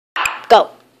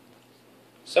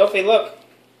Sophie, look.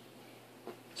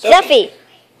 Sophie.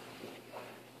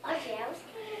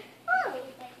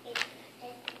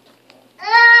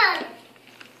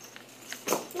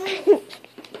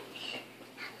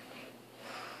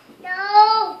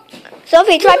 No.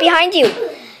 Sophie, it's right behind you.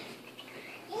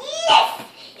 Yes.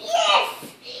 Yes.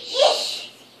 Yes.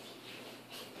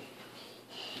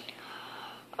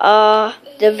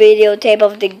 The videotape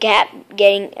of the cat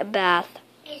getting a bath.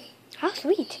 How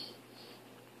sweet.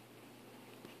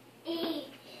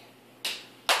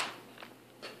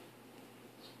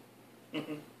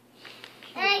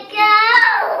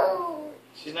 Go.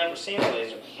 She's never seen a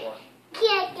laser before.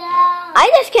 Can't go.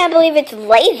 I just can't believe it's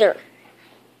laser.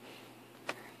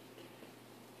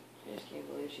 I just can't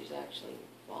believe she's actually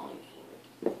falling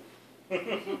for it. I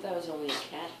thought that was only a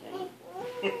cat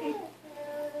thing.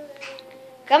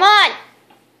 Come on.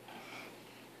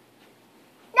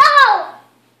 No.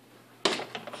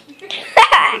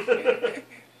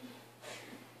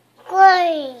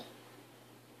 Why?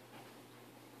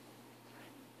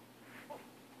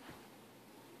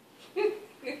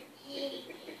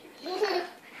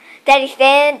 Daddy,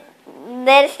 stand.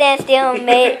 Let it stand still,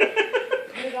 mate.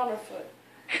 Put it on her foot.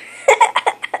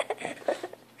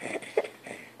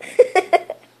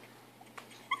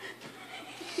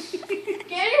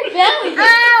 Get your belly.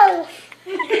 Ow.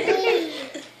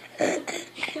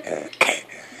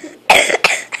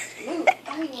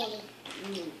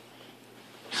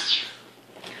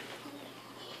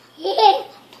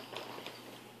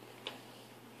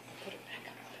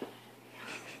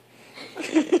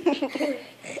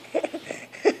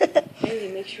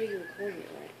 Hey, make sure you're recording it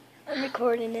right. I'm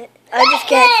recording it. I just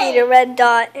can't see the red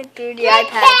dot through the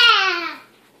iPad.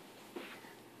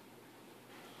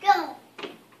 Go.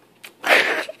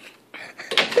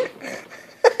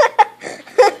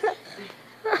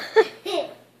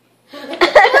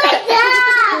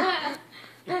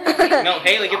 No,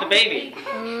 Haley, get the baby.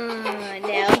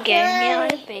 Now getting out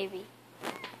the baby.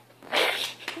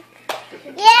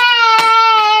 Yay!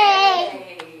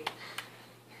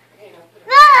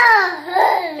 No!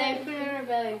 Hey, put it on her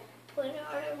belly. Put it on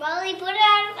her belly, put it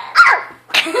on her belly.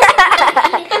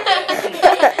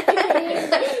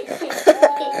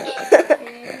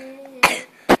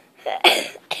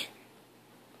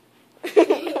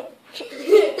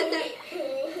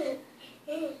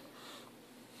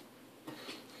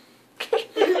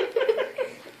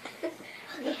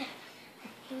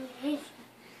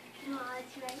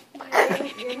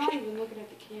 You're not even looking at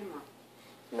the camera.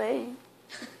 Me.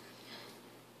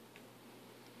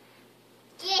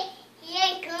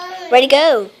 Yeah, go. Ready,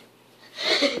 go.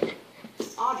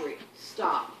 Audrey,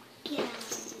 stop. Go.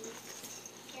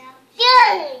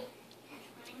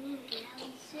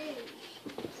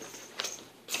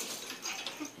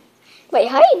 Wait,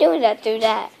 how are you doing that through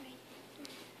that?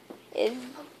 Is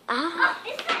Oh,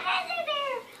 it's not under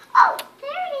there. Oh,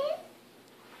 there it is.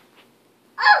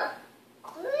 Oh,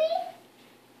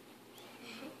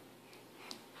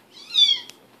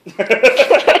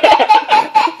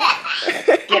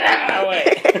 Get out of my way.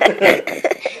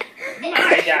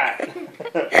 My God.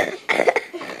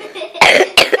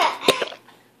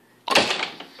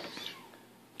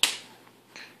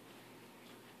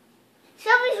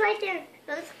 Sophie's right there.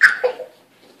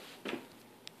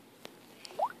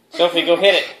 Sophie, go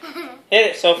hit it. Hit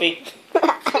it, Sophie.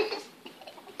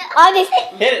 August?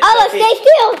 Hit it, August, Sophie. stay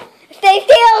still. Stay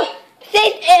still. Stay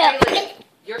still. Haley,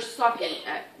 you're sucking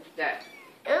at that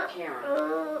camera.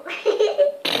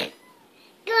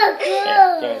 Go, Here,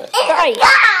 go. go. Sorry. Go.